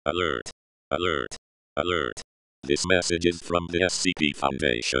Alert! Alert! Alert! This message is from the SCP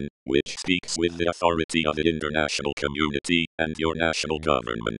Foundation, which speaks with the authority of the international community and your national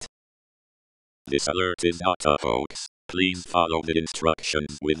government. This alert is not a hoax. Please follow the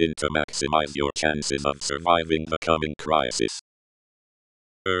instructions within to maximize your chances of surviving the coming crisis.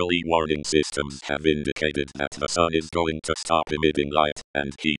 Early warning systems have indicated that the sun is going to stop emitting light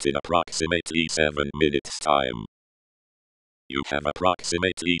and heat in approximately 7 minutes' time. You have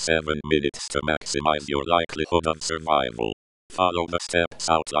approximately 7 minutes to maximize your likelihood of survival. Follow the steps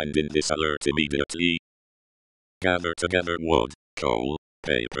outlined in this alert immediately. Gather together wood, coal,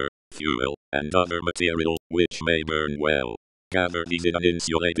 paper, fuel, and other material which may burn well. Gather these in an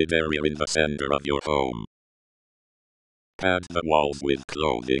insulated area in the center of your home. Pad the walls with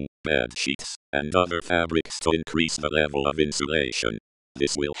clothing, bed sheets, and other fabrics to increase the level of insulation.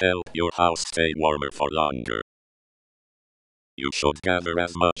 This will help your house stay warmer for longer. You should gather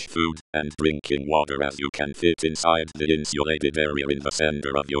as much food and drinking water as you can fit inside the insulated area in the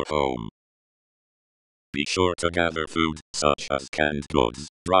center of your home. Be sure to gather food, such as canned goods,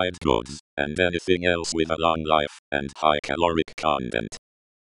 dried goods, and anything else with a long life and high caloric content.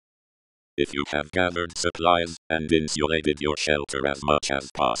 If you have gathered supplies and insulated your shelter as much as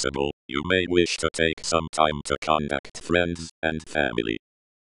possible, you may wish to take some time to contact friends and family.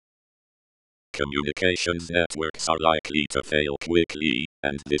 Communications networks are likely to fail quickly,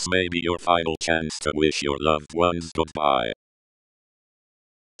 and this may be your final chance to wish your loved ones goodbye.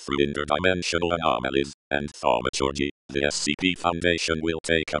 Through interdimensional anomalies and thaumaturgy, the SCP Foundation will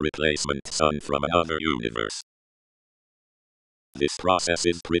take a replacement sun from another universe. This process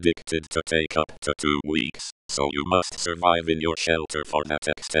is predicted to take up to 2 weeks, so you must survive in your shelter for that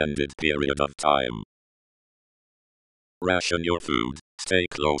extended period of time. Ration your food, stay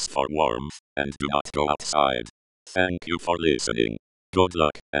close for warmth, and do not go outside. Thank you for listening. Good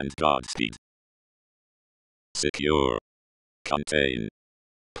luck and Godspeed. Secure. Contain.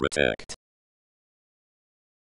 Protect.